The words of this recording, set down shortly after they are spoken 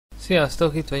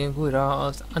Sziasztok, itt vagyunk újra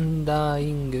az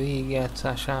Undying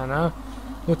végigjátszásánál.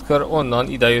 Múltkor onnan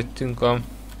idejöttünk a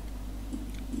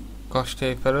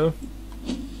kastély felől.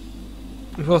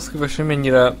 És azt képest, hogy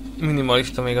mennyire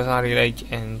minimalista még az egy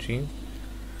engine.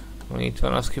 Ami itt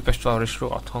van, az képest arra is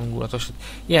rohadt hangulatos.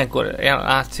 Ilyenkor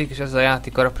látszik, és ez a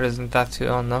játék a reprezentáció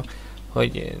annak,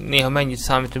 hogy néha mennyit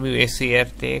számít a művészi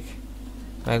érték,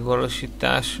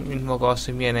 megvalósítás, mint maga az,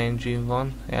 hogy milyen engine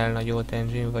van, elnagyolt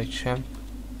engine vagy sem.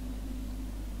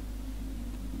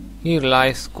 Here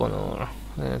lies Connor.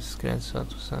 Ez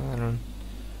 96-23.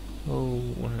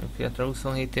 Fiatal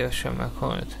 27 évesen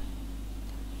meghalt.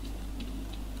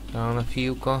 Talán a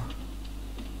fiúk a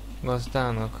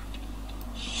gazdának.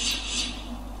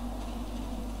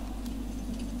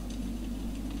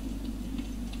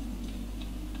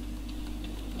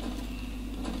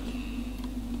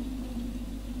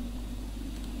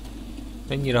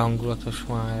 Mennyire hangulatos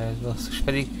már ez, basszus,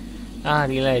 pedig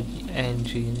Unreal egy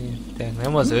engine, értek?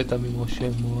 Nem az 5, ami most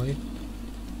jön majd.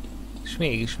 És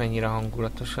mégis mennyire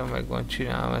hangulatosan meg van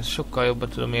csinálva, ezt sokkal jobban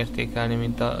tudom értékelni,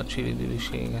 mint a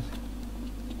csilidüliséget.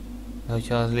 De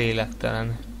hogyha az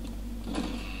lélektelen.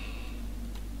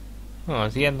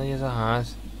 Az ilyen nagy ez a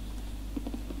ház.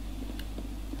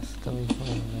 Ezt amit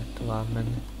nem lehet tovább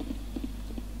menni.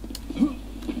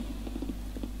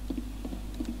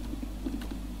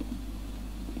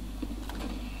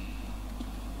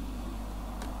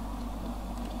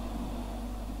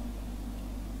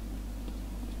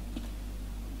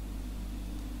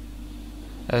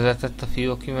 Ez lehetett a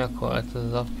fiú, aki meghalt,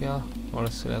 az apja,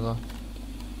 valószínűleg a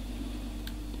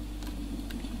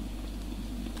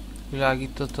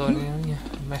világító tornya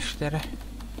mestere.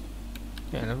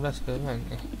 Ja, nem lehet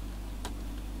fölmenni.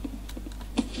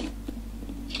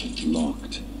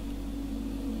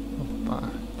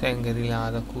 Hoppá, tengeri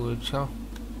láda kulcsa.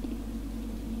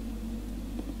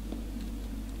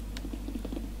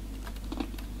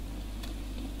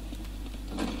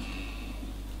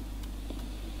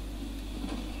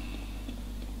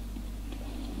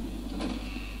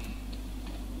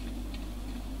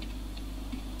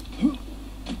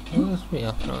 Mi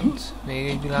a franc? Még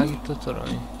egy világító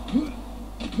torony?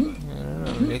 Nem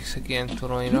emlékszek ilyen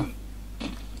toronyra.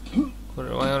 Akkor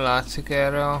vajon látszik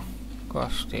erre a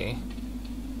kastély?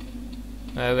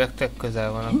 Elvileg tök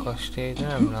közel van a kastély, de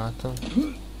nem látom.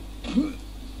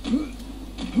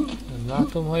 Nem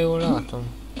látom, ha jól látom.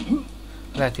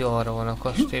 Lehet, hogy arra van a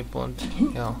kastélypont.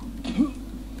 Ja.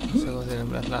 Szóval azért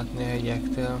nem lehet látni a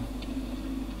hegyektől.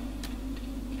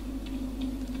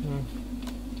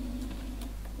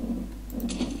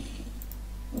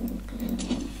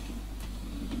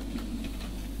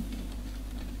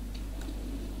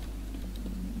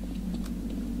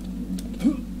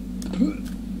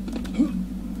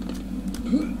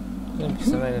 Nem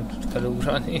hiszem, hogy nem tud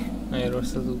felugrani. Nagyon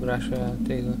rossz az ugrás a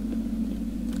játékon.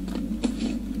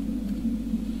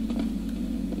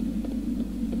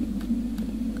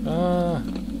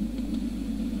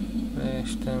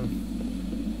 Leestem.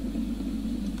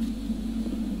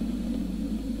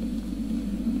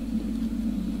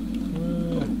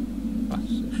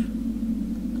 Basszus.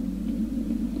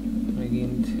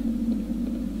 Megint.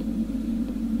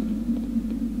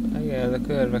 Megjel a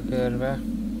körbe-körbe.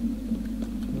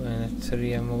 Olyan egyszerű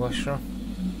ilyen magasra.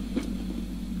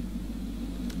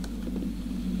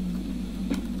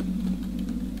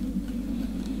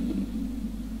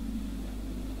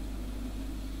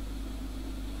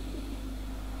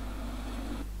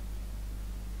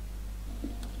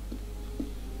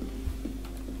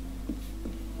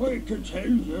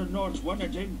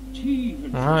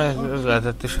 Ez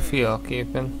lehetett is a fia a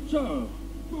képen.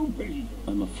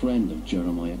 I'm a friend of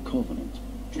Jeremiah Covenant.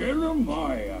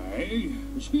 Jeremiah, eh?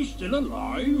 Is he still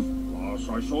alive? Last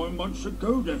I saw him months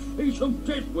ago, the face of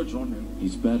death was on him.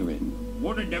 He's bedridden.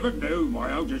 One would never know by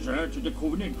how deserted the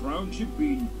Covenant grounds have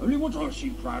been. Only what I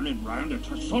see prowling round a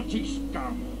Tassotti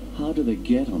scum. How do they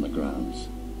get on the grounds?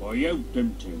 I helped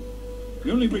them to.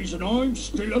 The only reason I'm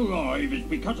still alive is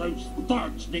because those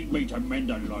thugs need me to mend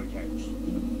a lighthouse.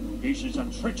 This is a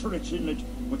treacherous inlet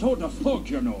with all the fog,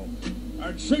 you know.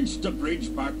 And since the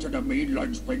bridge back to the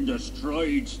mainland's been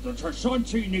destroyed, the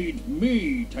Tassotti need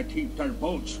me to keep their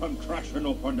boats from crashing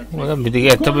up on the cliff. Nem mindig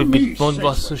értem, hogy mit mond,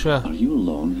 basszus. Are you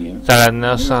alone here? Te lenne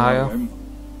a szája.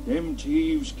 Them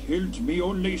thieves killed me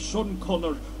only son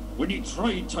Connor when he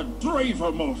tried to drive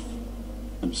him off.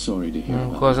 I'm sorry to hear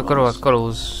about Akkor azok a rohadt Do you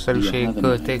kalózszerűség have an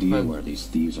költék idea meg where these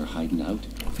thieves are hiding out?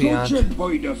 fiát. Judging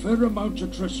by the fair amount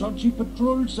of Tassotti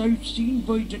patrols I've seen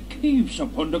by the caves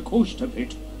upon the coast of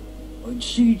it, I'd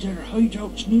see their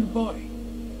hideouts nearby.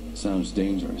 Sounds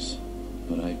dangerous,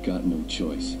 but I've got no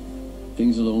choice.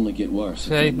 Things will only get worse.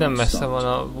 Szóval itt nem messze van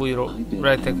a bújró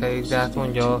rejtekeig, de hát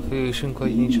mondja a fősünk,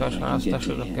 hogy nincs más választás,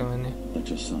 oda kell menni. I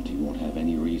just thought he won't have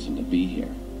any reason to be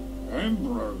here.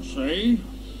 Ambrose, eh?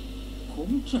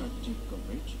 Come to think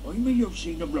of it, I may have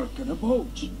seen him lurking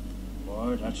about.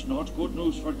 Why, that's not good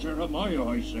news for Jeremiah,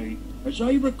 I say. As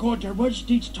I record, there was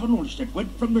these tunnels that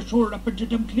went from the shore up into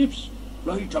them cliffs,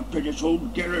 right up to this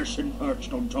old garrison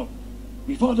perched on top.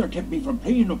 My father kept me from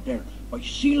playing up there by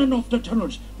sealing off the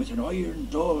tunnels with an iron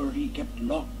door he kept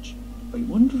locked. I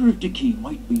wonder if the key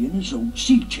might be in his old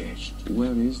sea chest.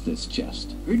 Where is this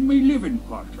chest? In my living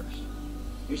quarters.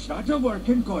 Is that a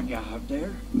working gun you have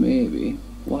there? Maybe.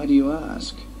 Why do you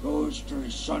ask? Goes to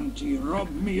his son to rob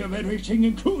me of everything,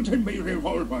 including my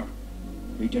revolver.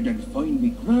 He didn't find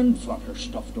me grandfather's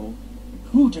stuff, though,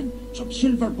 including some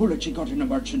silver bullets he got in the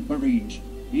Merchant Marines.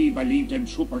 He believed them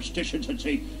superstitions that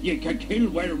say you can kill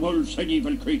werewolves and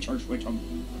evil creatures with them.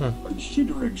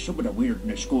 Considering some of the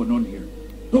weirdness going on here,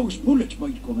 those bullets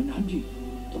might come in handy.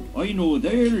 I know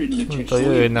they're in the chest.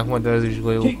 Jöjjönnek majd az is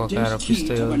golyók akár a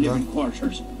pisztolyodban.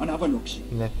 And have a look-see.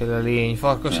 Mindenféle lény,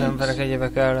 farkas emberek,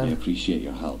 egyebek I ellen. appreciate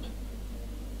your help.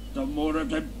 The more of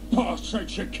them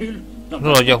bastards you kill, the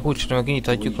No, adja a kulcsot, meg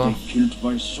kinyithatjuk a they killed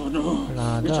my son. Oh, it's the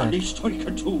ládát. least I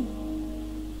can do.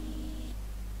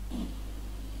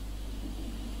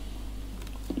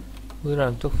 Újra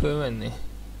nem tudok fölmenni?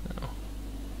 No.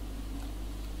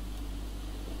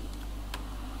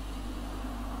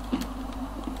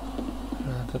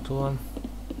 Láthatóan.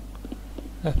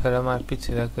 Lefele már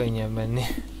picivel könnyebb menni.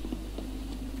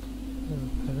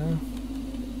 Lefele.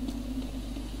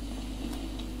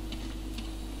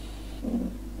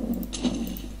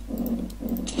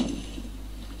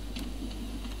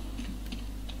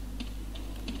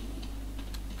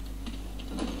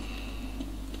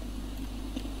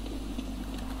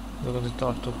 Azért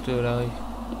tartok tőle, hogy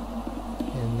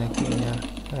jönnek ilyen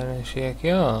ellenségek.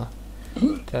 Ja,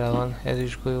 tele van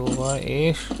ezüstgolyóval,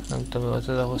 és nem tudom, mi volt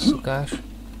ez a hosszúkás.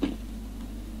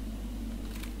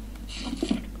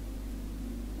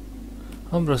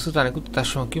 Ambrose utáni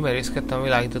kutatásomon kimerészkedtem a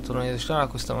világítatóron, és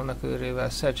találkoztam annak őrével,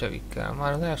 Szerdzsevikkel.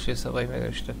 Már az első szavai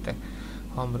megerősítettek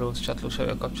Ambrose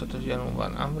csatlósával kapcsolatos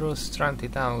gyanúban. Ambrose Stranti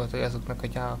támogatója azoknak a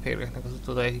gyámaférgeknek az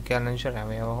utódai, akik ellen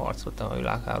Jeremiával harcoltam a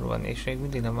világháborúban, és még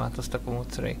mindig nem változtak a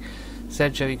módszerei.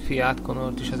 Szerdzsevik fiát,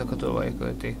 Connort is ezek a tolvajok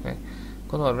ölték meg.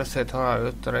 Connor beszélt halál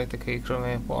előtt a rejtekeikről,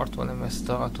 mely a parton nem ezt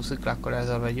található sziklákkal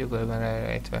elzárva egy öbölben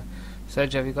elrejtve.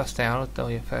 Szerdzsevik azt ajánlotta,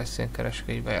 hogy a felszínen keresik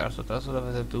egy bejáratot, az oda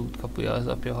vezető útkapuja az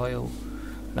apja hajó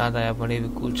ládájában lévő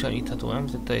kulccsal nyitható,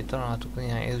 említette, hogy találhatók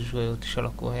néhány ezüstgolyót is a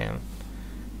lakóhelyen.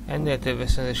 Ennél több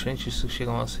összönzésre nincs is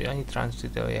szükségem az, hogy annyit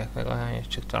ráncítolják meg, ahányat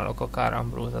csak találok, akár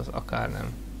Ambrose, az akár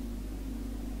nem.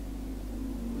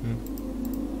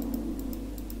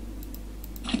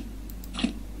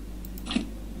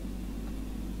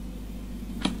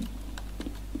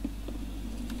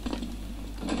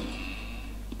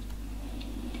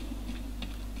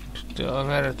 Most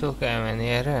merre tudok elmenni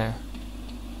erre?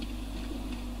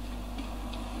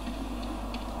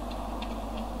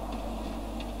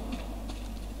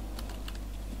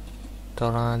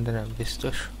 Talán, de nem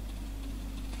biztos.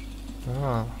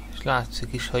 És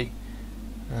látszik is, hogy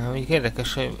még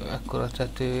érdekes, hogy ekkora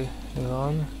tető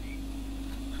van.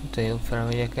 Nem tudom, jobb fele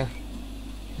megyek-e?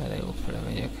 De jobb fele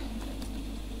megyek.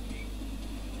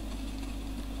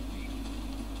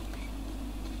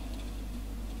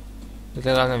 De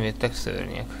legalább nem jöttek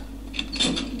szörnyek.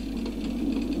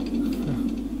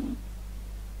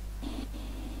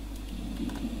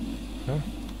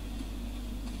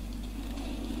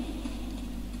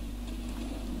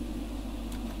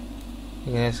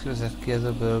 Igen, ez vezet ki az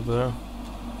öbölből.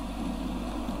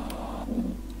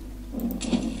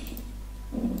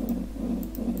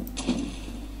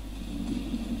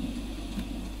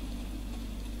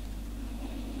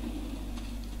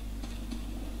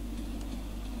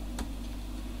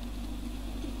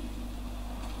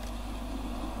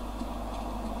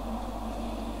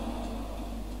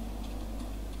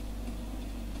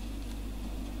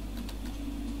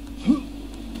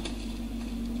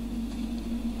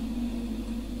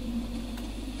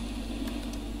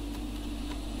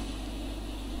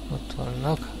 Ott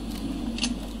vannak.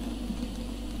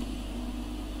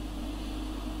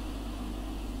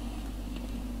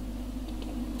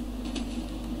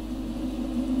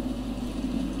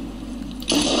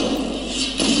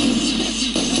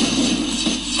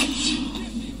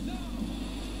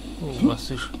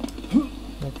 Basszus.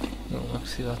 Jó,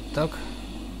 megszivattak.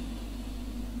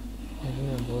 Erről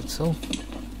nem volt szó.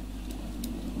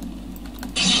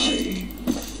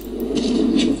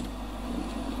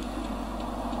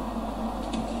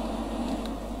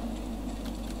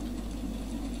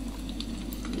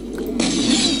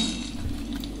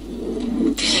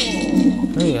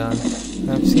 hogyan?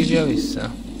 Nem szívja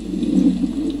vissza?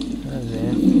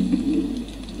 Ezért.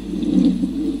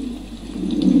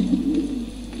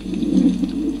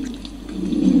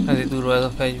 Ezért durva ez a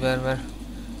fegyver, mert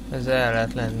ezzel el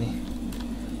lehet lenni.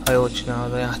 Ha jól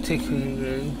csinálod a játék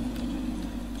végül.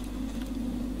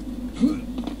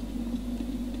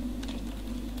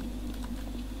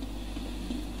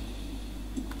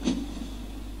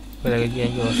 Főleg egy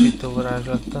ilyen gyorsító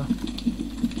varázslattal.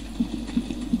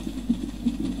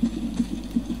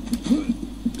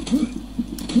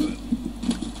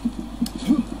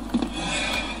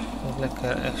 Le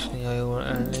kell esni, ha jól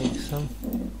emlékszem.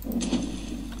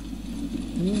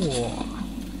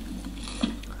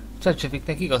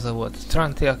 Csedgeviknek igaza volt.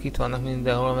 Trantiak itt vannak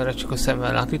mindenhol, mert csak a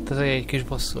szemmel lát. Itt az egy kis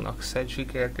bosszúnak.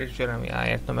 Cedgvikért és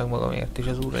Jeremiahért, na meg magamért is,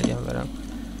 az úr legyen velem.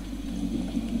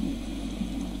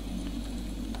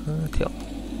 Hát jó.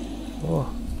 Oh.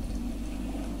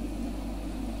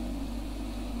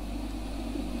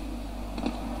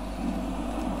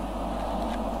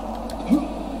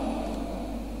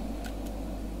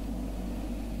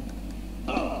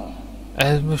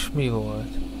 Ez most mi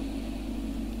volt?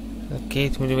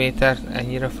 2 milliméter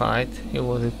ennyire fájt. Jó,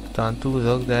 az itt talán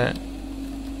túlzok, de ez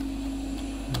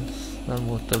nem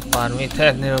volt több pár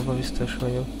méternél, abban biztos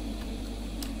vagyok.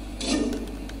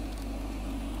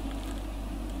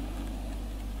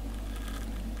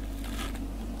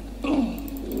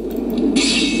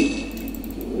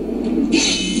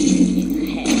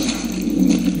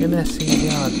 Ja, ne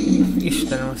szívjad!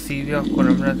 Istenem, a szívja, akkor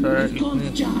nem lehet vele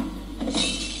ütni.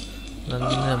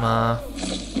 Nem áll.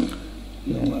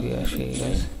 Ilyen hülyeség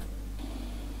ez.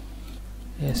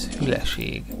 Ez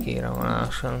hüleség, kérem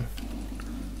alásan.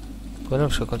 Akkor nem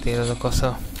sokat ér az a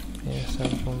kasza. Ilyen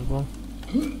szempontból.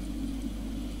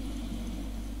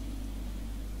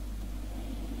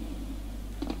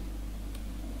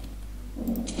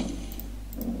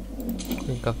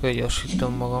 Inkább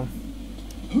fölgyorsítom magam.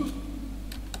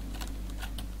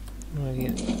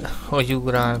 Megint, hogy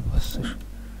ugrál, basszus.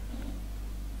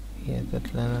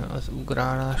 Hihetetlen az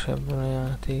ugrálás ebben a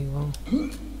játékban.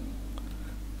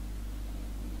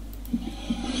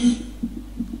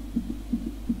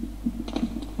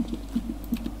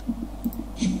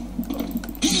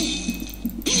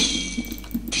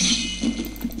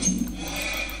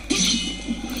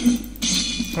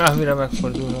 Mire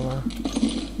megfordulna már?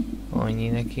 Annyi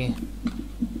neki.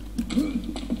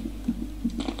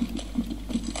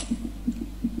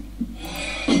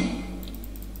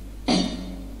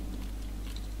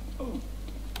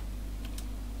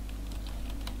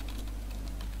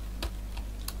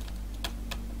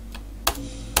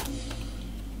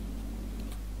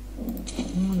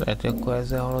 Lehet, hogy akkor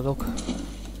ezzel haladok.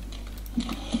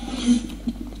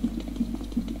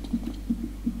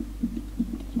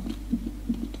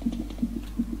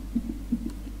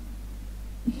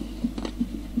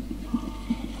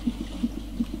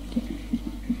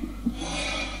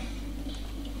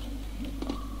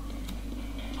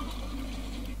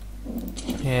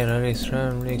 Erre a részre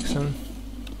emlékszem.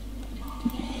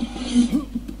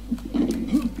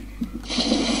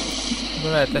 De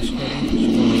lehet esni, és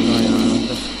még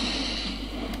ajánlatot.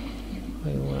 Ha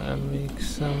jól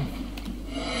emlékszem.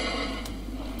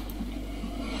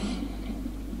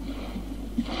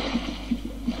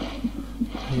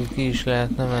 Ki is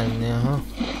lehetne menni, aha.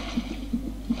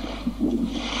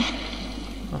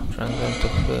 Aprán nem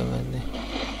tudok fölmenni.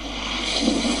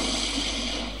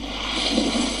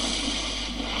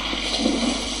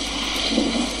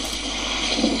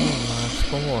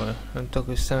 Komoly, nem tudok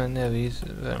visszamenni a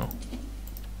vízbe, no.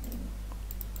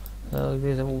 De ahogy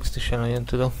nézem, úszni sem nagyon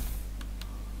tudom.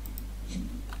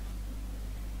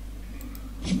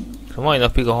 A mai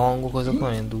napig a hangok azok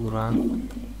nagyon durván.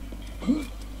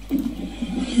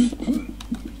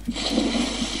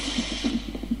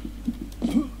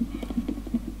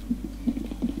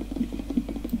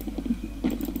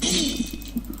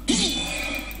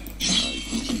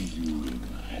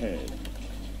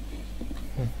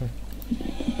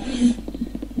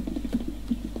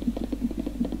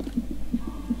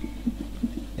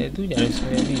 Úgy elhiszem,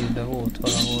 hogy a vízbe volt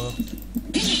valahol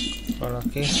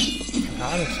valaki.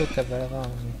 Háromszor kell bele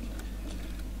vágni.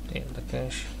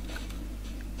 Érdekes.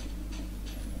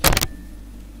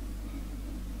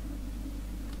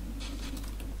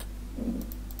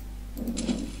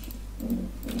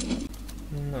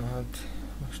 Na hát,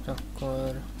 most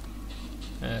akkor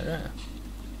erre?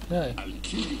 Jaj!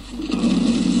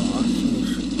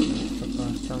 Basszus, ezt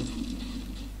akartam.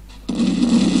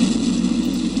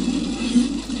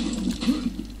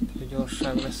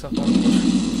 Gyorság lesz a fontos.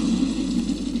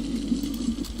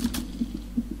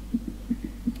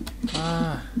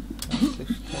 Azt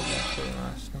is kell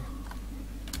mászni.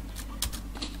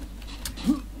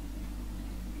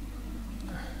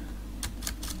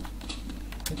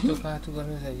 tudok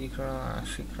átugrani az egyikről a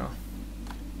másikra.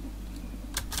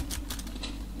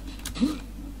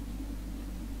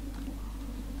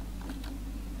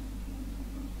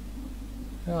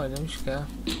 Jaj, nem is kell.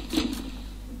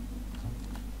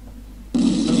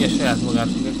 Ugye saját magát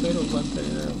fogja felrobbantani,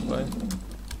 de nem baj.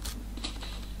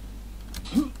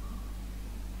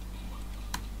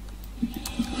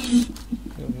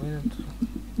 Jó, mindent tudom.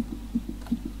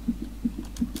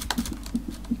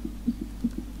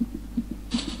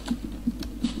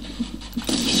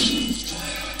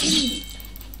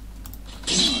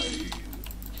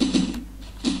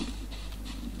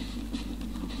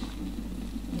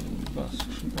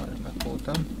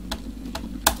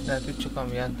 Lehet, hogy csak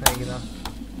amiatt megint a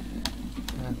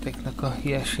játéknak a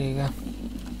hülyesége.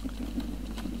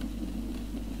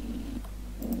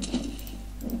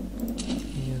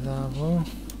 Igazából.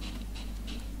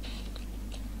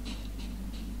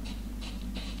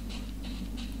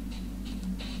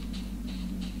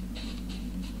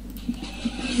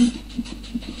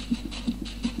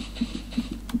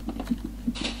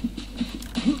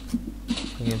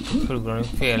 Megint tud felugrani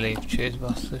fél lépcsőt,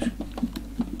 basszus.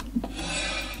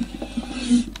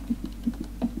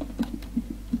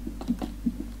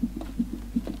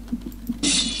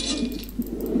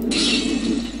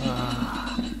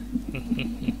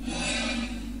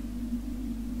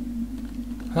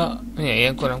 Ha,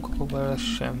 ilyenkor nem kapok belőle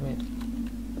semmit.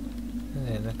 Ez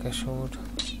érdekes volt.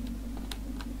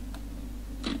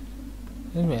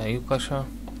 Ez milyen lyukasa?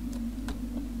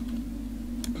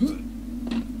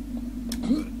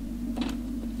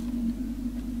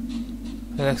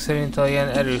 Ezek szerint, ha ilyen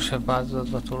erősebb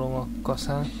változatba tolom a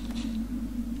kaszán,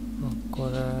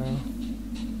 akkor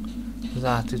az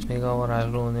átüt még a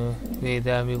varázslónő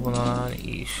védelmi vonalán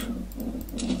is.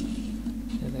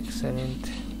 Ezek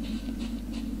szerint.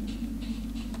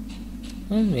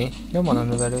 Ez mi? Ja, van a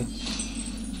növelő.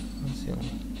 Az jó.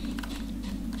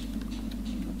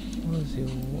 Az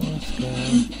jó, az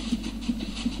kell.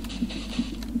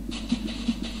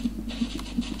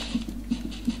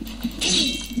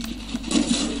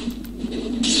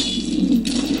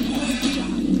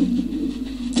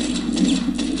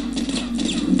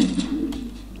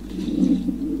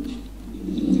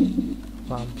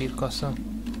 Vámpírkasza.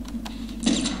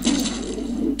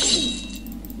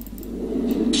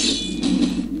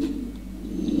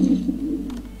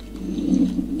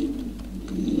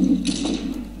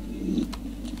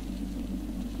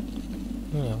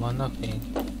 Milyen vannak még?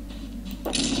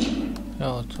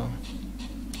 Ja, ott van.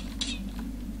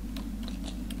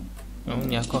 Ja,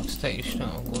 mindjárt kapsz te is, ne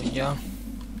aggódjál.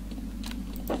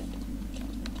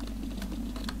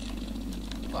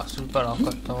 Basszus,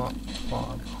 belakadtam a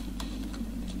falba.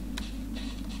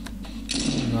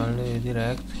 Onnan lő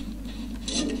direkt.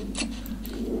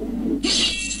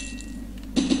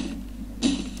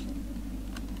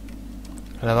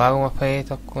 Ha levágom a fejét,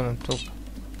 akkor nem tudok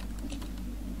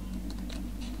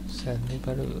szedni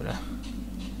belőle.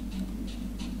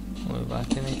 Olybá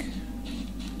tűnik.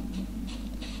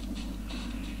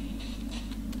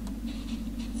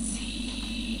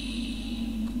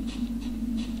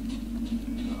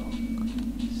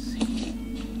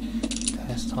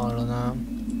 De ezt hallanám.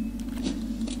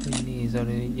 Hogy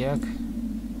nézelődjek.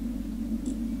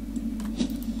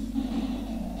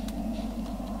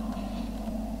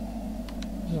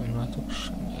 Nem látok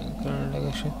semmilyen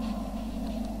különlegeset.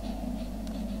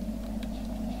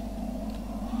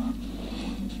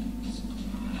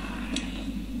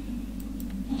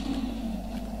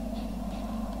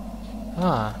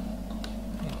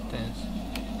 Itt ez.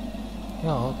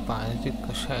 Ja, hoppá, ez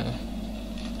tükkos hely.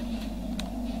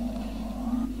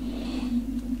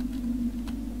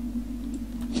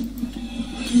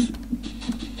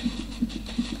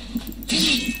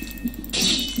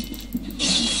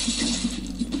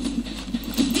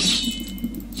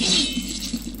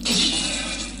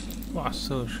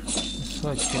 Basszus, ezt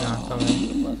hogy csináltam meg?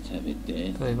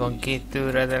 Tudod, hogy van 2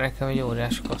 őre, de nekem egy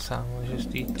óriás kaszám, és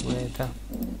ezt így túléltem.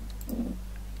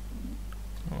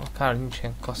 Akár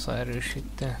nincsen kasza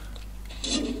erősítő.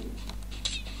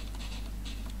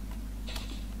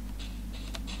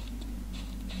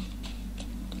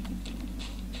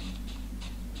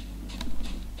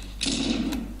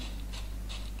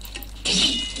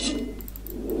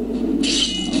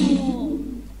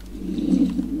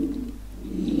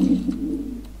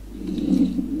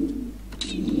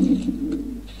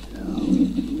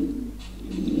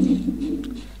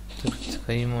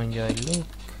 Így mondja, hogy Luke,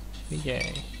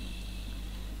 figyelj!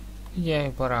 Figyelj,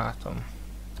 barátom!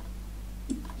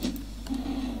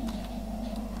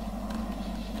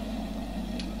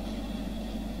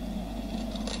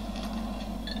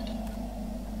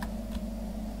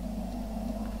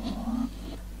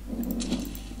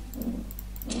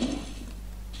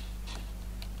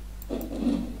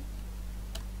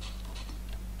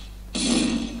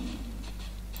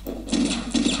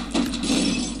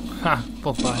 Ha,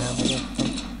 pofájába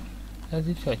jöttem. Ez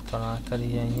így hogy találtad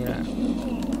így ennyire?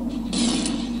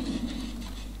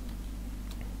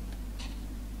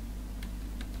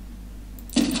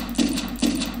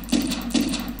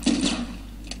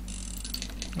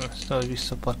 Azt ahogy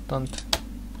visszapattant.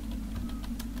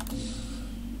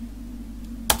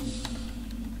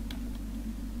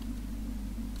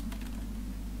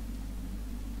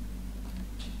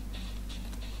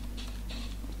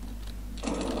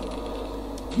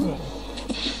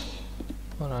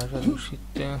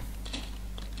 Varázserősítő.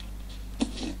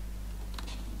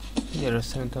 Gyere,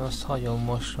 szerintem azt hagyom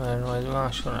most, mert majd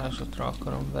más varázslatra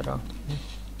akarom berakni.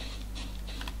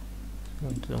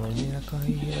 Nem tudom, hogy minek a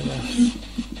híre, de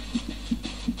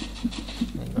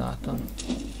meglátom.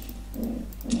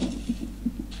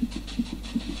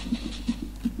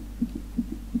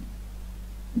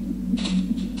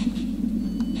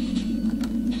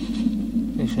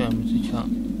 És olyan, mint hogyha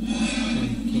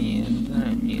kinyílt, de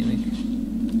nem nyílik.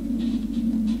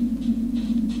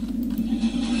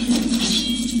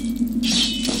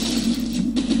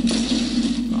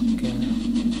 Oké.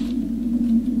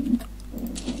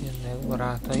 Jönnek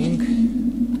barátaink.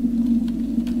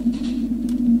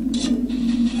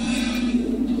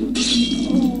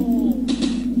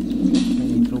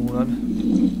 Menjünk rólad.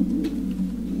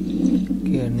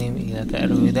 Kérném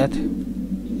életerődet.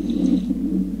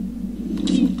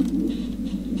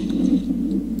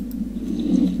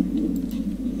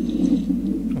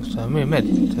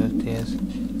 Meddig tölti ez?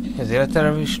 Ez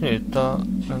életerő is nőtt a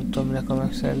nem tudom minek a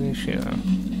megszerzésével?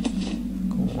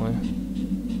 Komoly.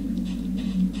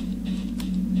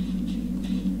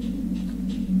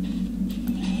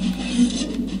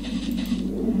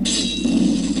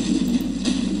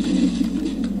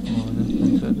 Ó,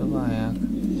 nem dobálják.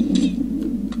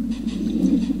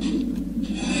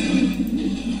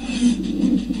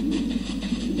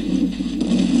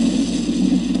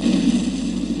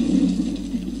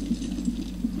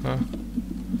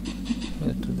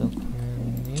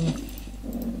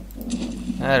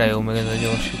 Erre jó meg ez a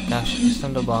gyorsítás, ezt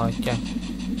nem dobálhatják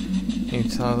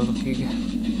 200-okig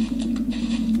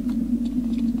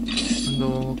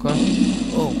dolgokat.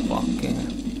 Ó, fuck yeah.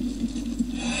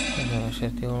 Ez nem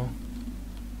esett jól.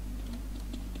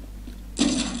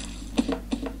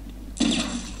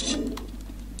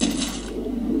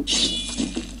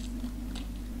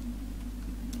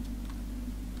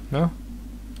 Na?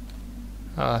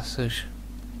 Asszus.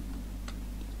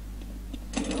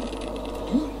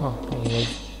 Még egy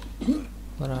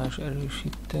varázs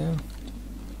erősítő.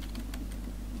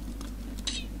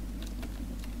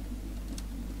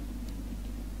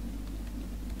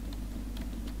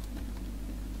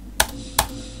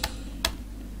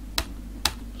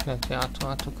 Lehet, hogy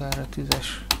átváltok erre 10-es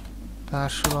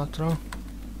társulatra.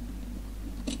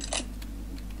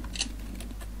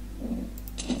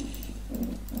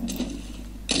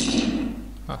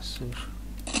 Asszus.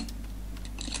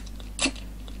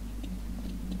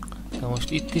 Na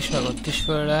most itt is, meg ott is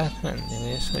föl lehet menni,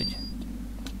 nézd, hogy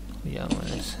ugyan van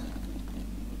ez.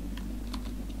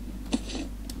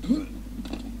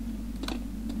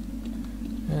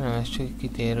 Nem, ez csak egy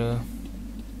kitérő.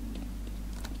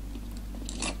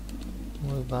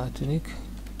 Olybá tűnik.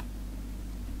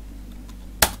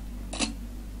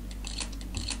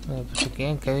 Csak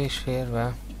ilyen kevés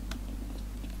férve.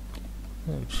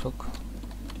 Nem sok.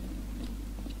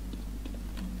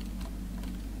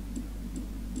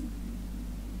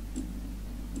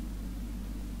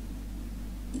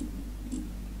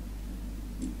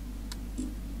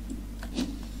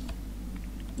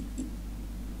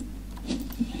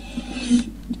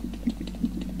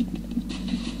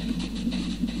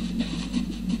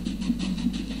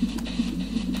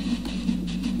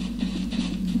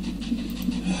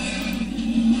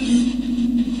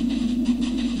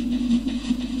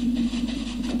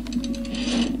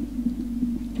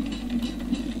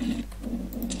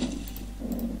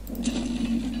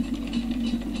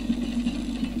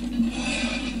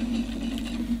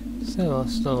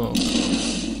 Szevasztok!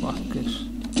 Bakkos!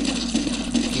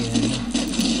 Kérni.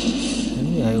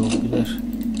 Milyen jó üdes.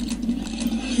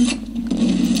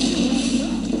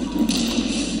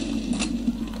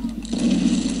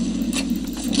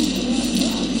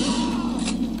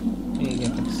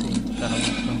 Égetek szét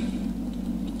darabokra.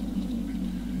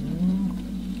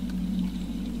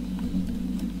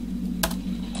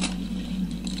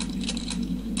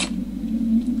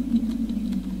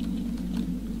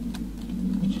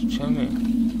 Semmi.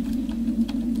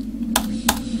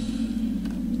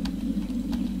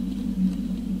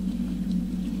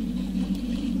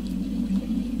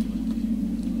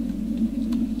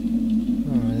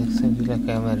 Ezek szerint le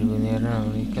kell merülni, erre nem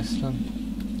emlékeztem.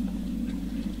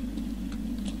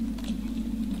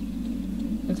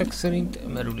 ezek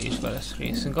szerint merülésbe lesz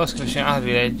részünk. Azt képest, hogy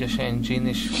Unreal 1-es engine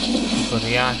és a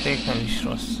játék nem is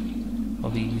rossz.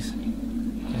 A víz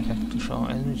effektusa,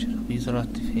 ez micsoda víz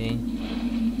alatti fény.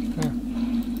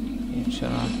 Én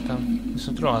sem láttam.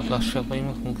 Viszont rohadt lassak, vagy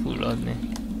meg fogunk fulladni.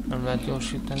 Nem lehet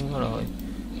gyorsítani valahogy.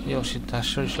 A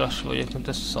gyorsítással is lassú vagyok, mint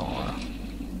a szar.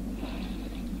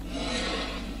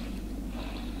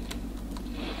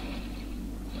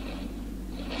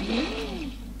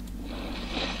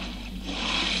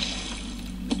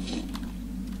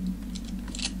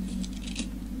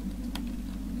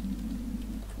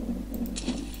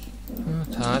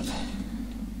 Hát.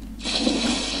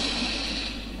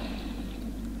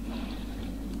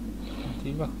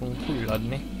 Így meg fogunk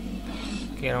fulladni.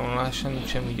 Kérem, lassan nincs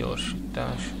semmi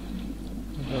gyorsítás.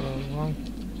 Dolog van.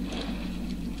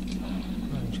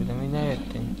 Nincs oda, minden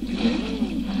jöttünk.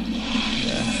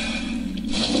 De.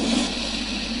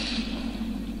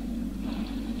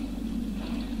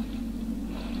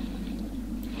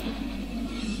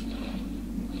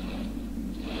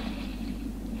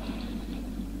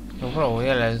 Valahol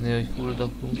jelezni, hogy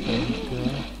fulldokunk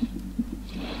egyikől.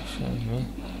 Semmi.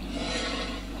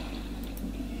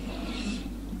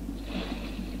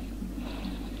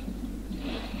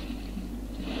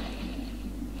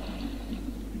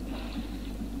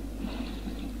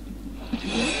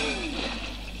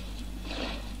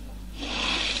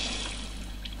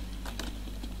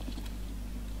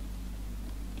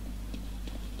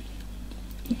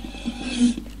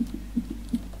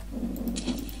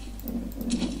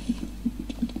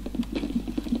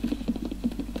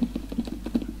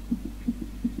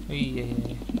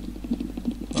 Ijjjjjjj.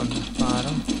 Van pára.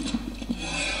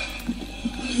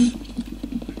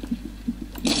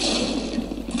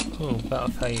 Hú, be a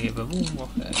fejébe, bum a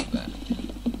fejébe.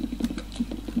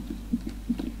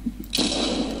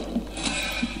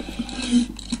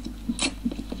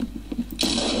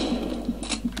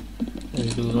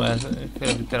 Ez durva, ez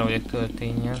félre tele vagyok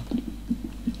tölténnyel.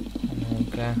 Nem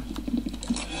kell.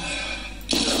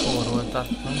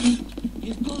 Forroltatnom.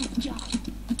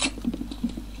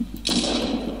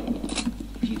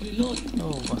 Ó,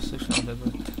 basszus, nem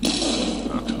dögött.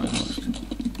 Majd most.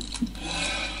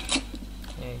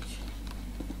 Egy.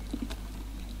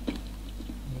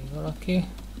 Még valaki.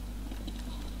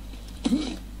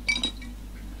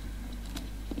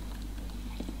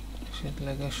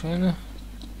 Esetlegesen.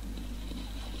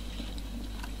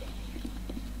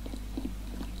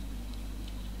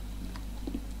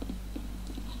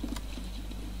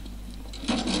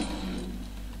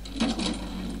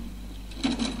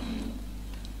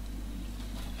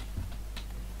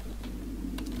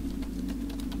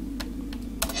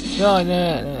 Jaj,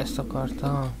 ne ezt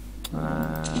akartam.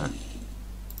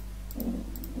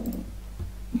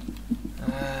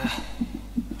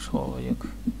 És hol vagyok?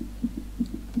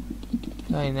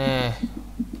 Jaj, ne.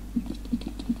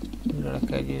 Mire le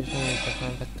kell győzni, tehát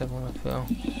nem vette volna fel.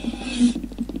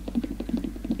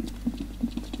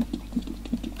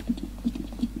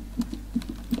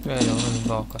 Jaj, jó, nem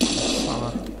beakadtam.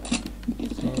 Szalad.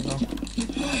 Szépen.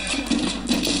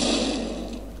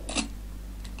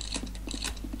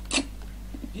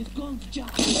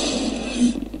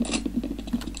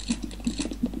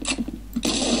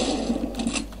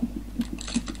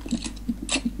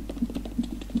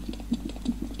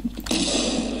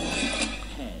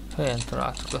 Helyen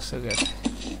találtuk a szöget.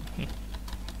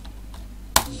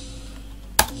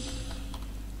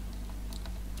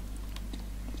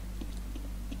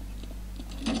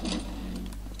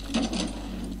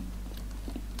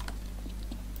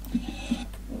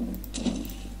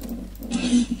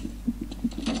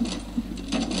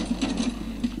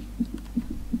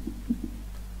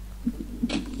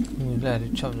 Lehet,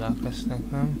 hogy csapdák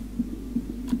lesznek, nem?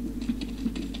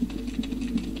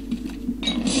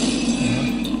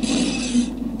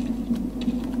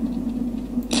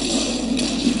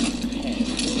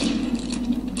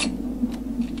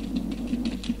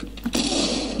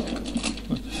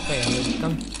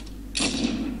 Fejlődtem.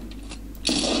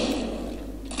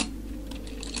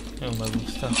 Jó,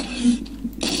 megúszta.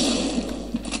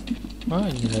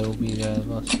 Annyira jó bírja ez,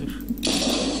 basszus.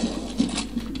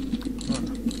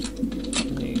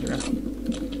 Végre.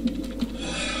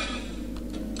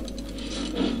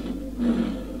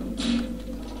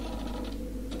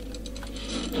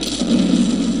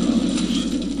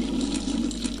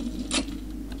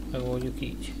 Megoldjuk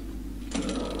így.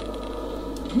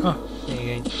 Még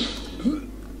egy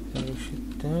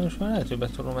erősítés. Már lehet, hogy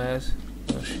betolom ehhez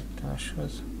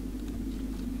erősításhoz.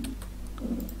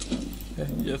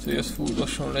 Egyet, hogy ez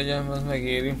fullosan legyen, az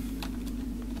megéri.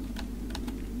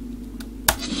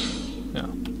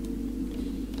 Ja.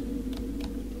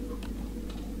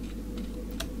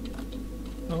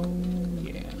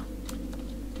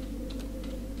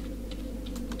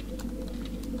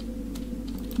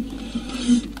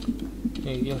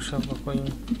 Még gyorsabbak vagyunk.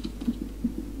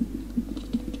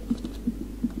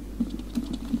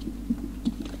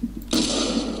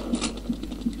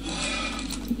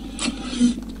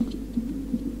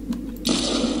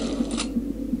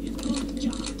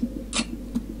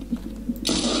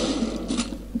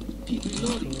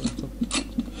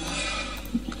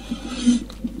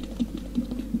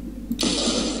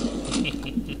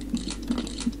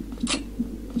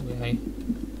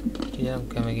 Nem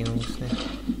kell megint úszni.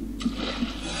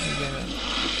 Igen,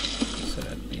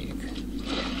 szeretnék.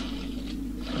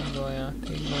 Maga a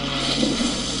játékban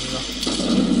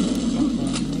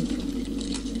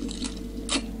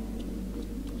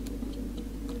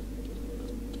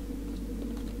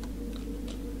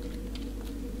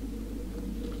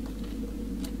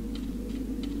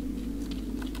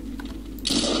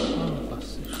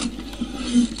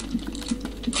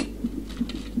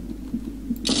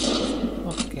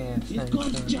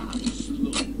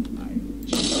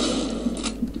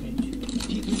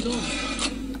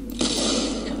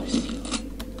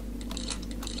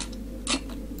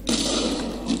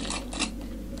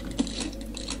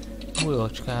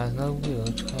bujocskáznak.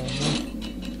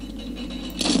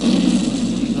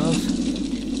 Igaz?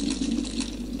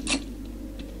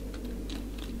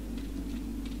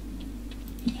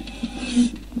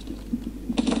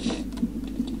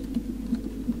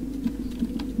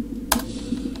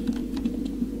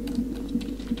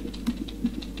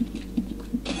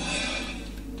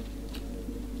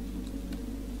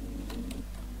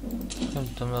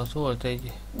 Nem tudom, ott volt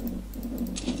egy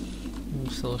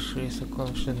szós rész, akkor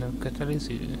most nem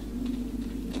kötelező.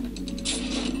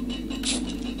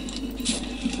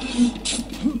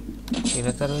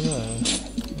 Életerő jön?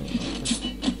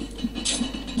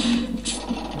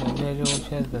 Miért jó,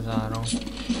 hogy ezt bezárom?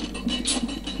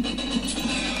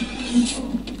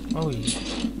 Új!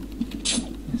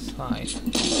 Ez fájt.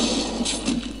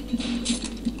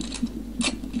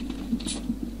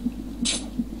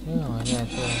 Jaj,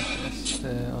 lehet, hogy ezt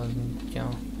az nyitja.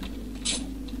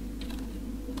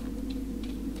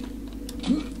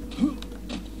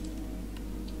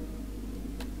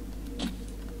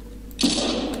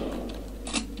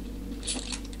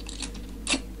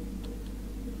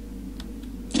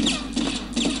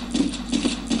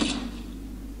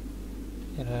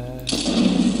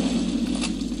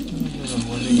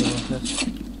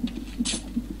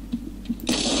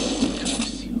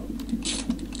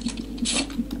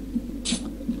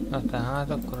 Na tehát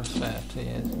akkor azt lehet, hogy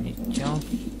ez nyitja.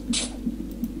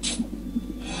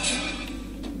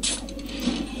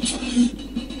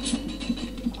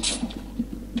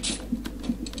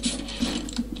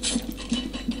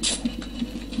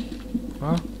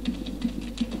 Ha?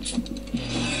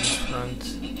 Franc.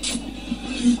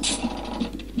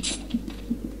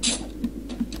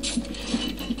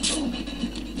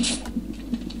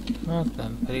 Hát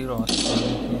nem, pedig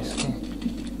rosszul néz ki.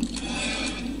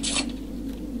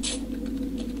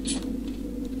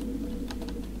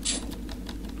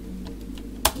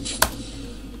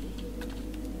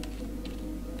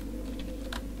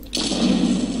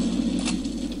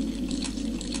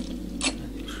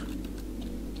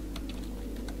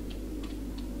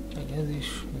 Ez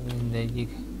is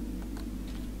mindegyik.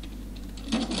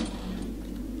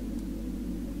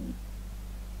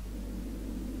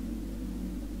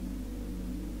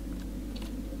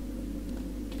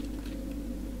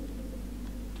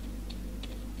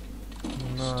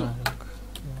 Na,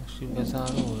 most így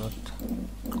bezáródott.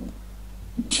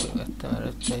 Követtem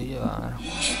előtte, így vár.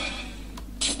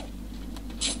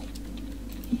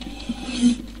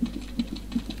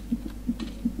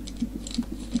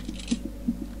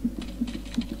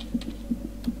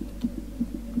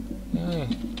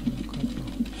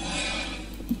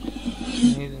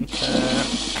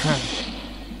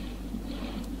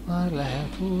 Már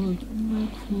lehet, hogy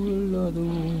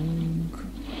megfulladunk.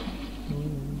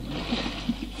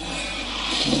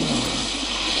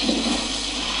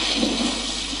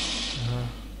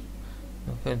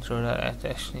 A föntről le lehet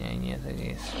esni, ennyi az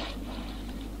egész.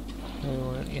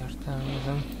 Jól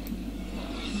értelmezem.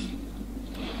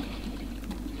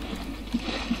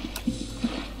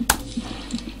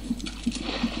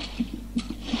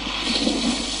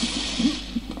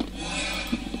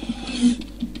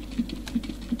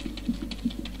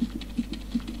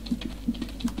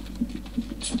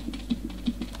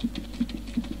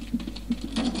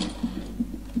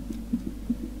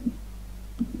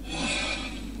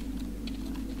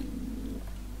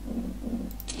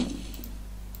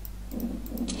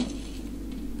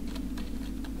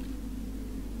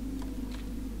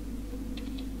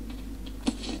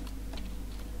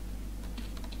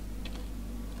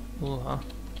 Uha.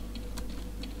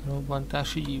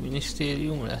 Robbantásügyi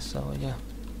minisztérium lesz, ahogy a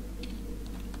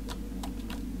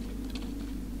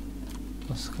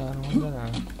Oszkár mondaná.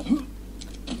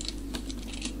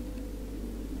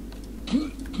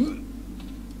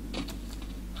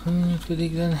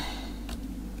 Pedig nem...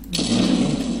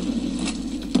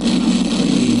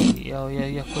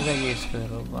 Jaj, akkor az egész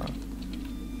fölrobban.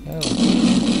 Jó.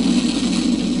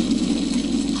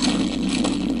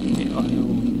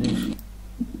 Jó, és...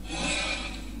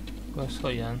 Akkor ezt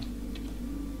hogyan?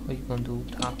 Hogy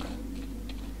gondolták?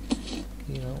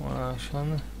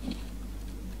 Kínomásan.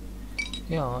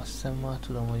 Ja, azt hiszem már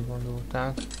tudom, hogy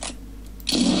gondolták.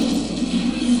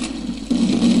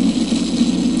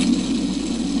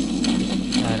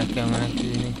 Erre kell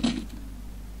menekülni.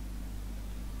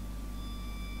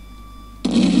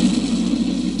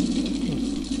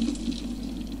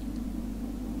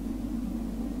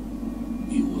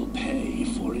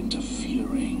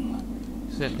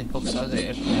 Szeretni fogsz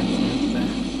azért, mert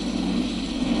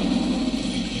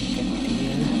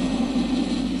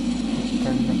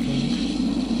itten nekünk.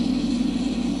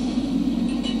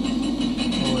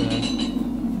 Olyan.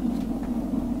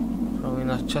 Valami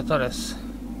nagy csata lesz.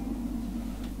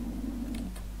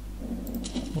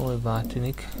 Olybá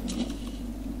tűnik.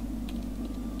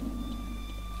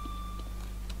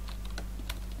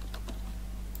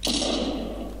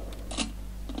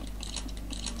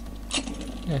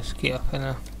 Ez ki a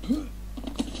fene?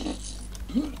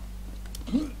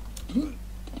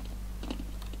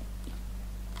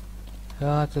 Ja,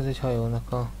 hát ez egy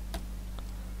hajónak a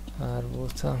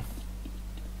árbóca.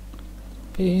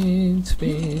 Pénz.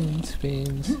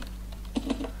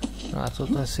 Hát ott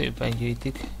már szépen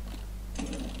gyűjtik.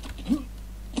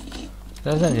 De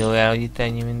ez nem jó jel, hogy itt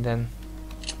ennyi minden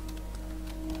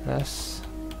lesz.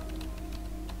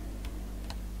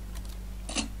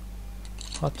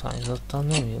 Hatványzottan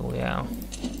nem jó jel.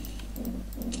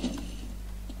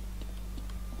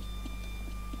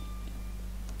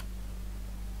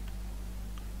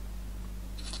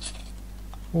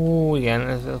 Ó, igen,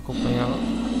 ez a koponya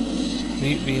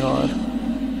vihar.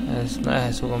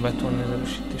 Ehhez fogom betolni az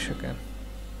erősítéseket.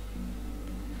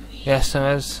 Jelzem,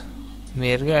 ez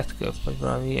mérget köp, vagy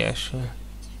valami ilyesmi.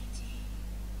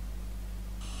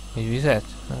 Vagy vizet?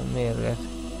 Nem, mérget.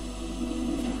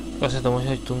 Azt hiszem,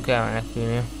 hogy tudunk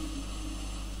elmenekülni.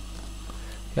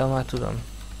 Ja, már tudom.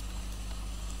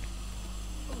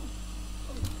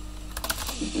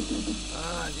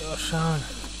 Gyorsan.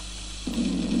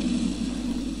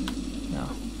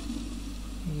 Ja.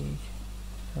 Így.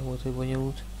 Nem volt, hogy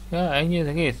bonyolult. Ja, ennyi az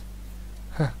egész?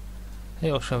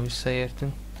 Gyorsan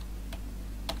visszaértünk.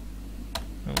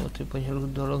 Nem volt, hogy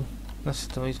bonyolult dolog. Azt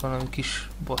hittem, hogy itt valami kis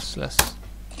boss lesz.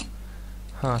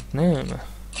 Hát nem.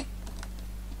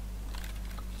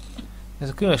 Ez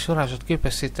a különös varázsot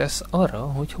képessé tesz arra,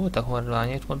 hogy holtak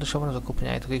hordványait, pontosabban azok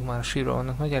koponyáit, akik már a sírról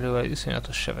vannak, nagy erővel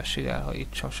iszonyatos sebességgel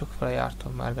hajítsam. Sokfele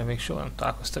jártam már, de még soha nem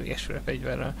találkoztam ilyesféle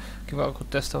fegyverrel.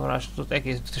 Kivalkotta ezt a varázslatot,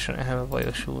 egész biztosan ehhez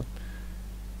bajosult.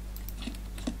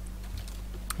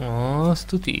 Az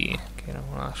tuti, kérem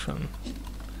halásan.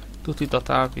 Tuti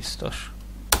totál biztos.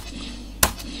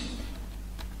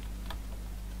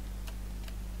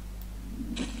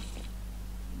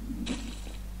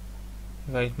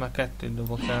 Itt már kettőt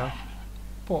dobok el.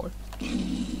 Port.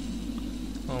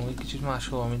 Egy kicsit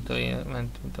máshol, mint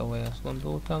ahogy azt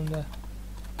gondoltam,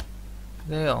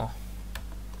 de jó.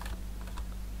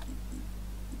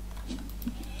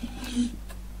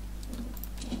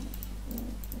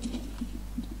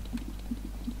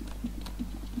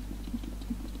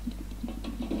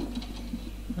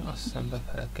 Azt hiszem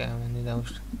befele kell menni, de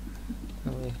most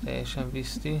nem vagyok teljesen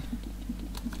biztos.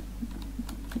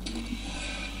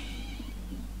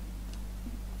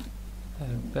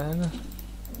 Ebben.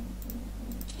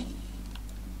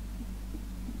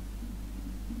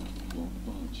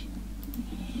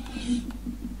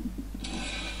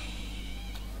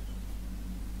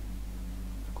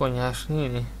 Konyhás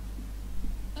néni.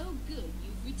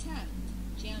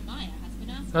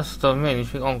 Azt tudom, miért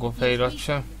nincs még angol felirat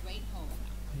sem.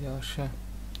 Ja, se.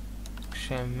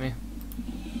 Semmi.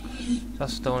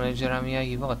 Azt tudom, hogy Jeremiah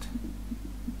hivat.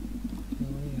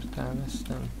 Jól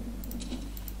értelmeztem.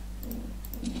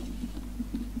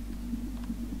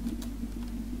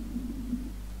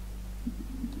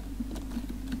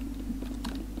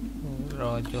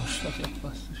 Gyors vagyok,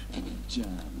 basszus.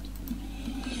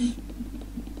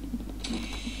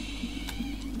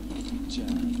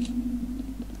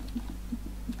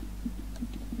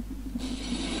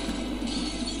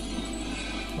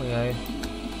 Olyaj.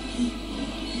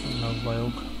 Vannak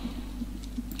bajok.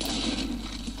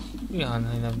 Ilyen,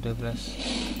 hogy nem dög lesz.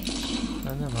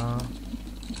 De nem áll.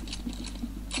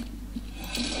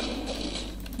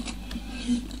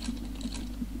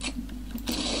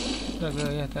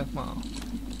 Szögöljetek már!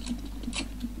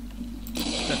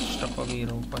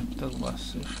 Testapabírók vagytok,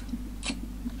 basszus.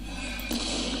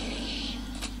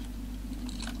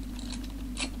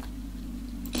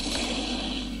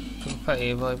 Csak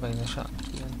fejébe, hogy meg ne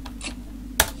sátjön.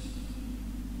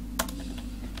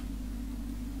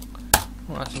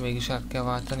 Hát, hogy mégis át kell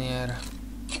váltani erre.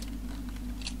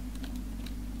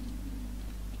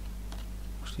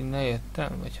 Most innen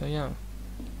jöttem, vagy hogyan?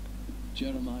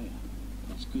 Jeremiah,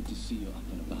 it's good to see you up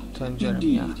and about. Turn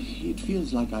Jeremiah. Indeed, it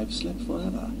feels like I've slept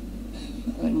forever.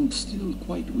 I'm still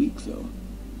quite weak, though.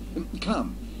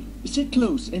 Come, sit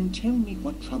close and tell me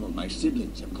what trouble my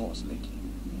siblings have caused lately.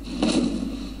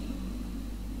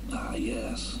 Ah,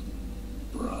 yes,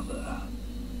 brother.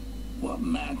 What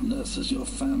madness has your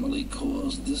family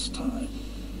caused this time?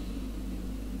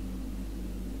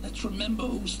 Let's remember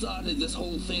who started this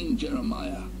whole thing,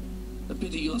 Jeremiah. A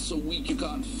pity you're so weak you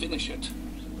can't finish it.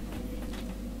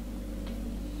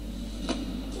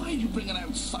 Why'd you bring an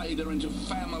outsider into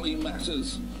family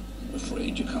matters?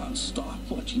 Afraid you can't stop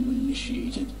what you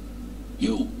initiated?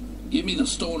 You, give me the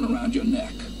stone around your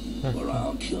neck, or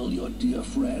I'll kill your dear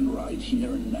friend right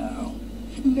here and now.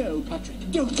 No,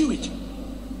 Patrick, don't do it!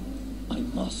 I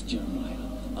must, Jeremiah.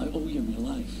 I owe you my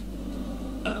life.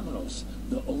 Ambrose,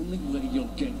 the only way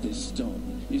you'll get this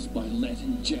stone is by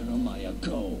letting Jeremiah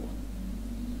go.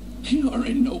 You're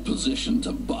in no position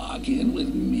to bargain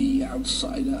with me,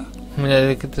 outsider.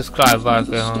 Mindegyeket ez Clive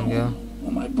Barker hangja.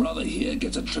 Well, my brother here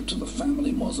gets a trip to the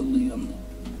family mausoleum.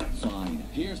 Fine,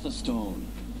 here's the stone.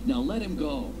 Now let him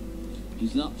go.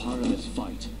 He's not part of this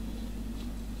fight.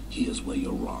 Here's where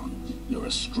you're wrong. You're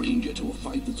a stranger to a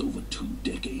fight that's over 2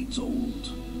 decades old.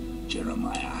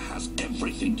 Jeremiah has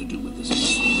everything to do with this.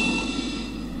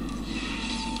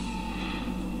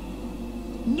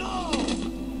 No!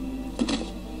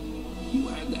 You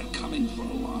had that coming for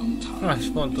a long time. És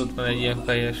pont ott van egy ilyen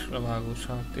fejes levágós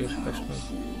háttérfestmény.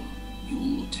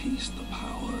 You'll taste the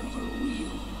power of a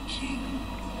real king.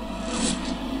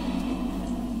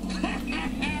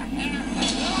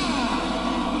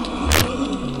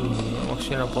 Most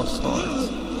jön a boss harc.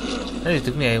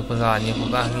 Nézzük milyen jók az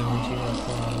árnyakok, árnyakok csinálják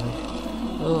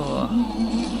volna.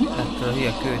 Ettől a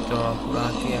hülye kőtől alakul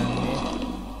át ilyenné.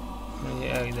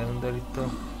 Ide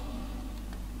undorító.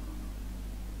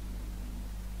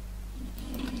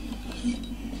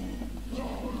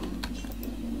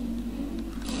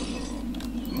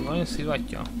 Nagyon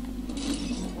szivatja.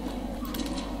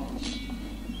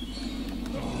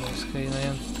 Ez kell,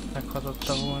 nagyon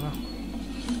meghatotta volna.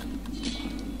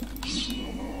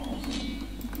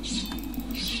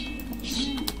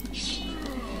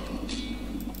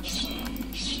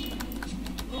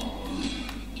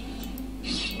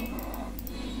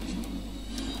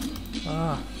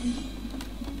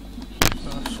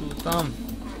 Lassultam.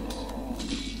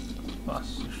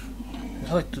 Basszus.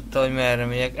 Hogy tudta, hogy merre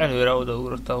megyek? Előre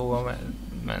odaugrott, ahova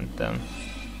mentem.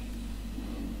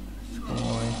 Ez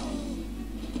komoly.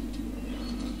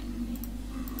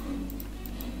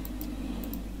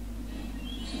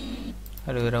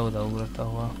 Előre odaugrott,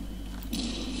 ahova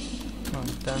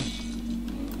mentem.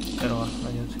 De rohadt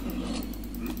nagyot.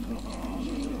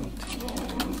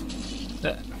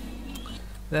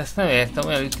 De ezt nem értem,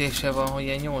 olyan ütése van, hogy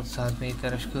ilyen 800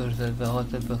 méteres körzetbe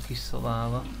halt ebbe a kis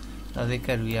szobába. De azért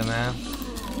kerüljem el.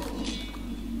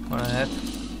 Ha lehet.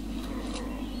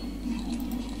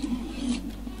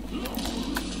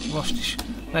 Most is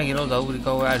megint odaugrik,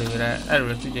 ahol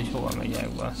előre tudja, hogy hova megyek,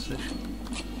 basszus.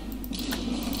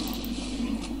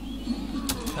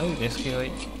 Hát úgy néz ki,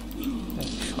 hogy ez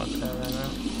is hat ellene.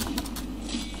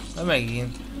 De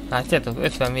megint. Látjátok,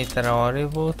 50 méterre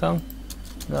arrébb voltam,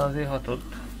 de azért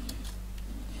hatott.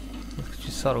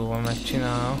 Kicsit szarul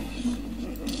megcsinálom.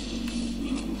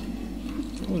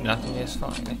 Úgy látom, hogy ez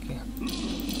fáj neki.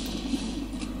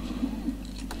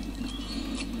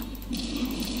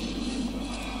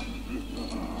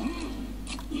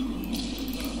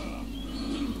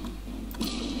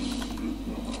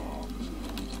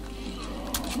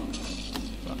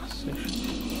 Basszus.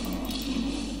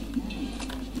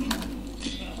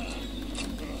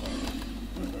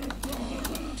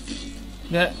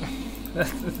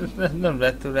 De nem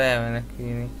lehet tőle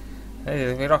elmenekülni.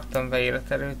 Ezért még raktam be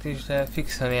életerőt is, de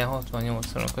fixen ilyen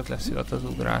 60-80-okat lesz az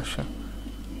ugrása.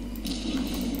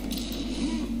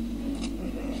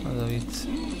 Az a vicc.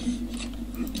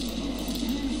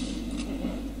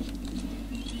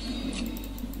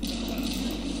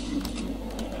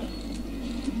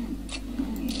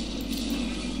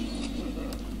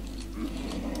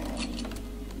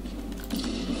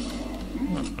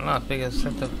 Lát, még ez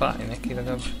szerintem fáj neki,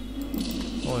 legalábbis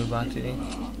olybát idén.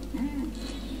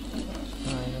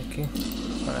 Fáj neki. Oké.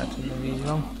 Lehet, hogy nem így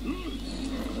van.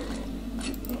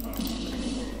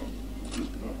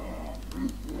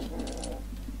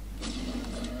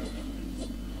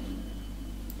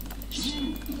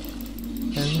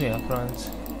 Ez mi a franc?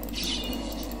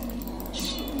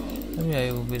 Ez mi a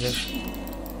jó büdös?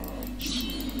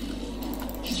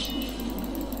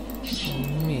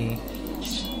 Mi?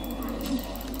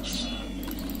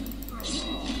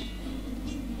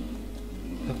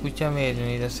 A kutya miért jön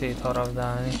ide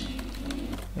szétharabdálni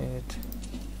őt?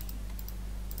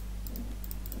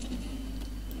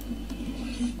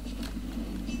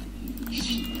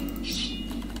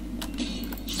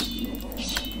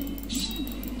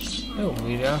 Jó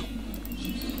írja.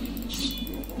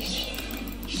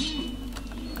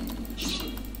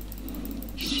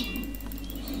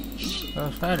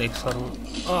 Most elég szarul.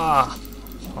 Ah!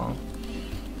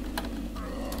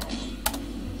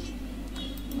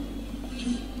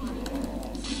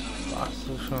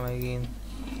 Basszus, megint.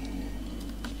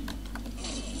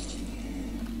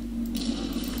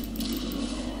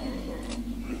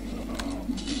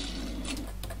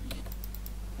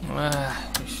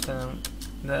 Istenem.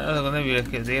 De azok nem ülök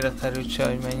ki az életerőt se,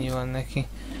 hogy mennyi van neki.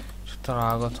 És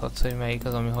találgathatsz, hogy melyik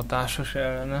az, ami hatásos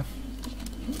ellene.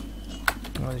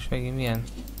 Az is megint milyen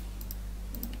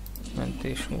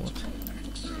mentésmód.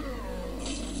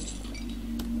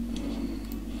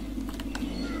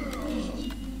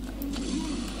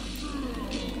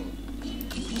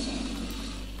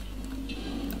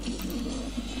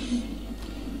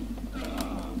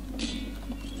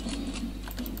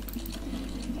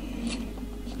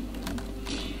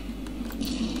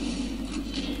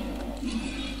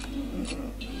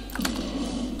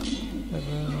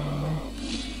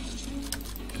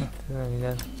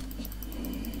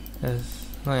 Ez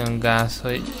nagyon gáz,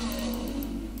 hogy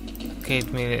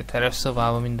 2 milliméteres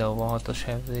szobában mindenhova 6-os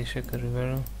sebzése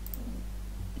körülbelül.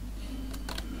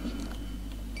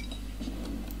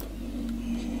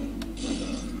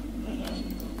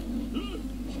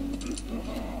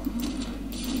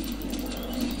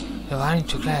 Ja, várjunk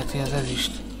csak, lehet, hogy az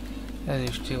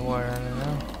ezist jól lenne,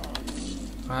 nem?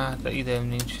 Hát, de időm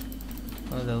nincs.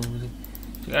 Oda úzik.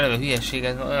 Csak eleve a hülyeség,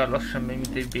 ez olyan lassan megy,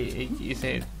 mint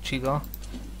egy csiga.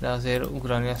 De azért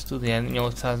ugrani azt tud ilyen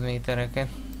 800 métereket.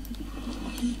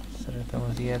 Szeretem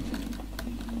az ilyet.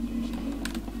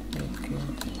 Okay.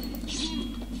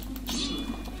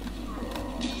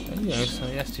 Ugyan hiszem,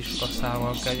 hogy ezt is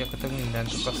kasszával kell, gyakorlatilag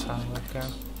mindent kasszával kell.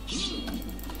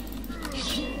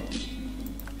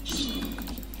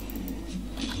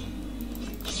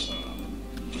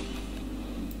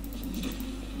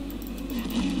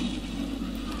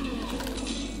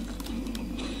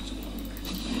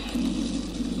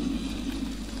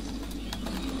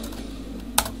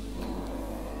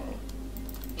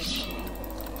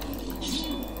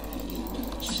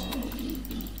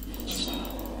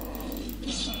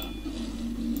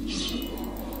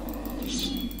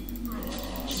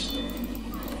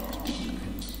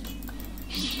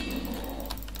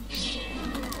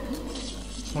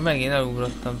 Megint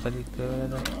elugrottam pedig tőle,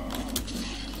 de...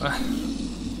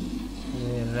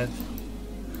 Érlek.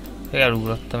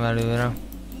 Elugrottam előre.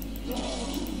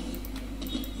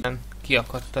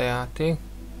 Kiakadt a játék.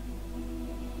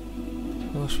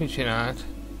 Most mit csinált?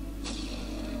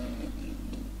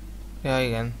 Ja,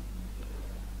 igen.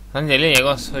 Hát a lényeg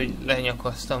az, hogy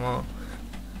lenyakasztam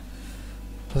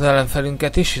az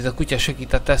ellenfelünket is, és a kutya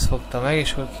segített, ezt fogta meg,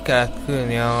 és akkor ki kellett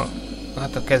külni a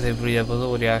kezéből ugye az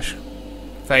óriás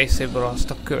fejszéből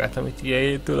azt a követ, amit ugye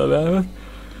étől elvett.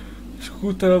 És akkor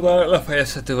utána már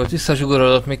lefejezhető volt,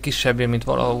 visszazsugorodott, még kisebbé, mint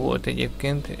valahol volt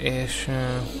egyébként, és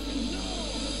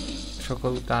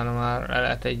akkor utána már el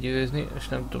lehet egy győzni, és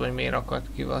nem tudom, hogy miért akadt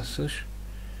ki, basszus.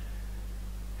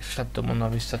 És nem tudom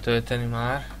onnan visszatölteni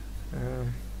már.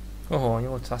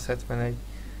 871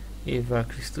 évvel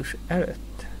Krisztus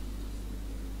előtt.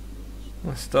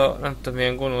 Azt a nem tudom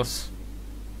milyen gonosz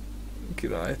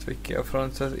királyt, vagy ki a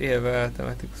franc, az élve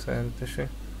eltemetik a szerzetesé.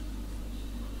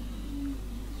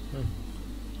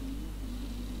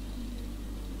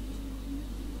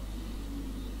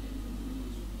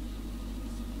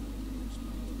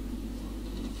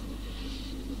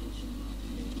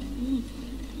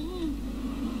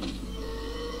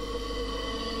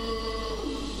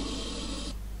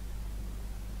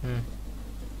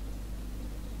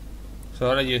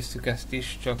 Szóval legyőztük ezt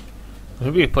is, csak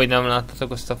most épp, hogy nem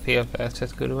láttatok azt a fél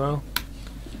percet körülbelül.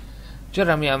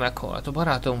 Jeremiah meghalt, a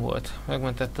barátom volt,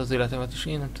 megmentette az életemet, és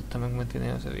én nem tudtam megmenteni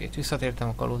az övét. Visszatértem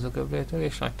a Kalóz-öböltől,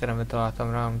 és nagy terembe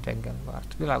találtam rá, amit engem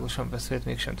várt. Világosan beszélt,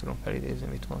 mégsem tudom felidézni,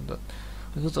 mit mondott.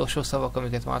 Az utolsó szavak,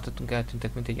 amiket váltottunk,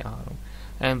 eltűntek, mint egy álom.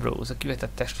 Ambrose, a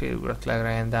kivetett testvérű urat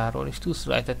legendáról, és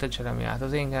túlszul ejtette Jeremiát,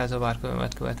 az én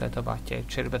gázavárkövemet követelt a bátyjáért,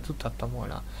 cserébe tudhattam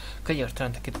volna.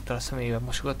 Kegyörtelen tekintettel a személyében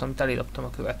mosogattam, amit elidobtam a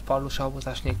követ, parlos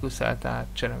habozás nélkül szállt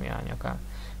át Jeremy nyakán.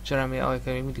 Jeremy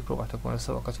ajkai még mindig próbáltak volna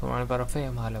szavakat formálni, bár a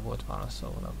fejem már le volt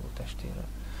válaszolva a testére.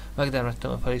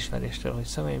 Megdermettem a felismeréstől, hogy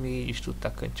személy még így is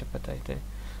tudták könycseppet ejteni.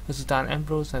 Ezután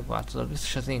Ambrose megváltozott,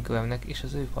 biztos az én kövemnek és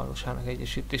az ő valósának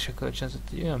egyesítése kölcsönzött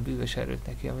egy olyan bűvös erőt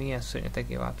neki, ami ilyen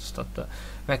szörnyetegé változtatta.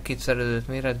 Megkétszereződött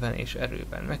méretben és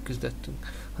erőben.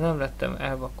 Megküzdöttünk. Ha nem lettem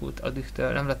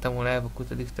volna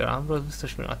elvakult a dühtől, Ambrose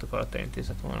biztos pillanatok alatt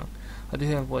elintézett volna. A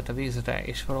dühöm volt a végzete,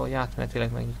 és valahogy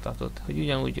átmenetileg megnyugtatott, hogy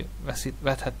ugyanúgy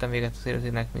vethettem véget az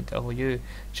életének, mint ahogy ő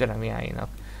Jeremiáinak.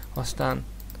 Aztán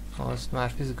az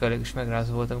már fizikailag is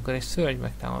megrázó volt, amikor egy szörny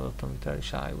megtámadott, amit el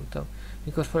is ájultam.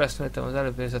 Mikor feleszméltem, az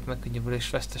előbb érzett megkönnyebbülés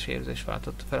vesztes érzés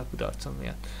váltotta fel a kudarcom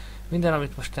miatt. Minden,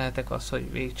 amit most tehetek, az,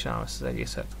 hogy végigcsinálom ezt az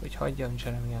egészet, hogy hagyjam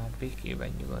Jeremiát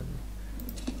békében nyugodni.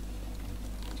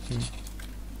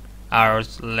 Hours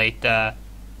later,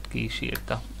 ki is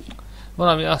írta.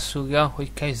 Valami azt súgja,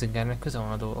 hogy Keisingernek köze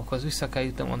van a dolgokhoz. Vissza kell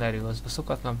jutnom Oneriosba.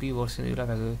 Szokatlan bíborszínű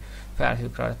levegő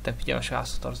felhőkre lettem figyelmes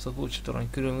ászatarcó furcsatorony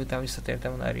körül, miután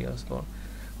visszatértem Oneriosból.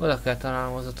 Oda kell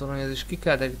találnom az a toronyhoz, és ki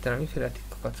kell derítenem, miféle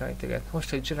titkokat rejteget. Most,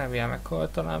 hogy Jeremiah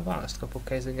meghalt, talán választ kapok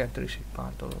Keisingertől is egy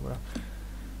pár dologra.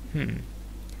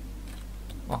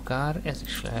 Akár ez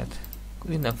is lehet.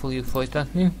 Akkor innen fogjuk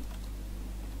folytatni.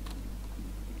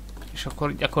 És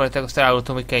akkor gyakorlatilag azt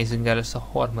elárultam, hogy Keisinger lesz a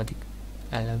harmadik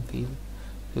ellenfél.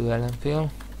 Fő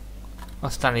ellenfél.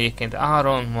 Aztán egyébként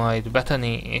Aaron, majd Bethany,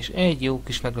 és egy jó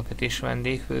kis meglepetés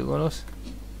vendég, főgonosz.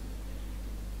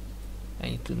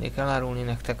 Ennyit tudnék elárulni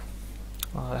nektek.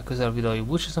 A legközelebb videójuk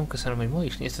búcsúzom, köszönöm, hogy ma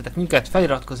is néztetek minket,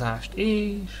 feliratkozást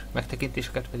és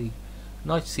megtekintéseket pedig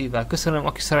nagy szívvel köszönöm.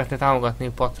 Aki szeretne támogatni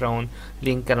a Patreon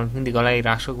linken, amit mindig a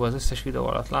leírásokban az összes videó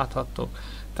alatt láthattok,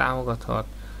 támogathat.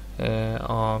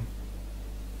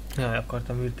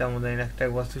 Akartam írtam mondani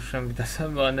nektek, basszus, semmit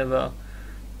eszembe a neve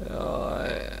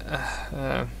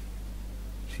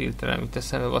hirtelen mit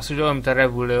eszembe, basszus, olyan, mint a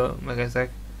Rebulő, meg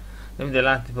ezek. De minden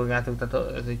látni fogjátok,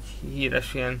 tehát ez egy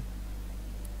híres ilyen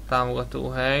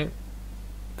támogatóhely.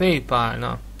 PayPal,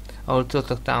 na, ahol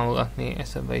tudtok támogatni,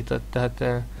 eszembe jutott, tehát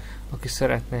aki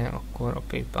szeretne, akkor a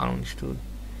PayPalon is tud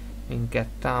minket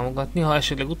támogatni. Ha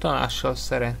esetleg utalással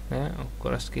szeretne,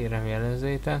 akkor azt kérem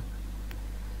jelezzétek.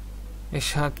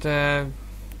 És hát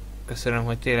köszönöm,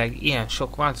 hogy tényleg ilyen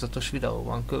sok változatos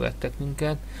videóban követtek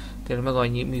minket. Tényleg meg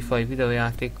annyi műfaj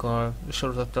videójátékkal,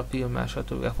 sorozattal, filmmel,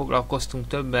 stb. Foglalkoztunk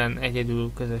többen,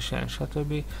 egyedül, közösen,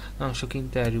 stb. Nagyon sok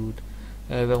interjút,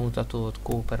 bemutatót,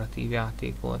 kooperatív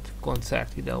játékot,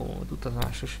 koncertvideót,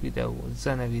 utazásos videót,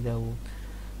 zenevideót,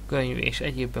 könyv és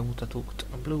egyéb bemutatókat,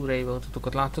 a Blu-ray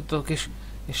bemutatókat láthatok,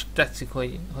 és tetszik,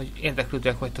 hogy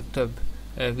érdeklődőek vagytok több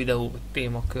videó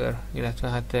témakör, illetve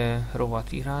hát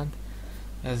rovat iránt.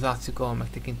 Ez látszik a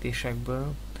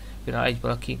megtekintésekből. Például egy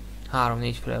valaki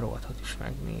 3-4 féle rovatot is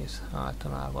megnéz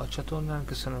általában a csatornán.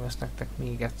 Köszönöm ezt nektek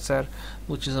még egyszer.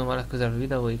 Búcsúzom a legközelebbi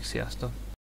videóig, sziasztok!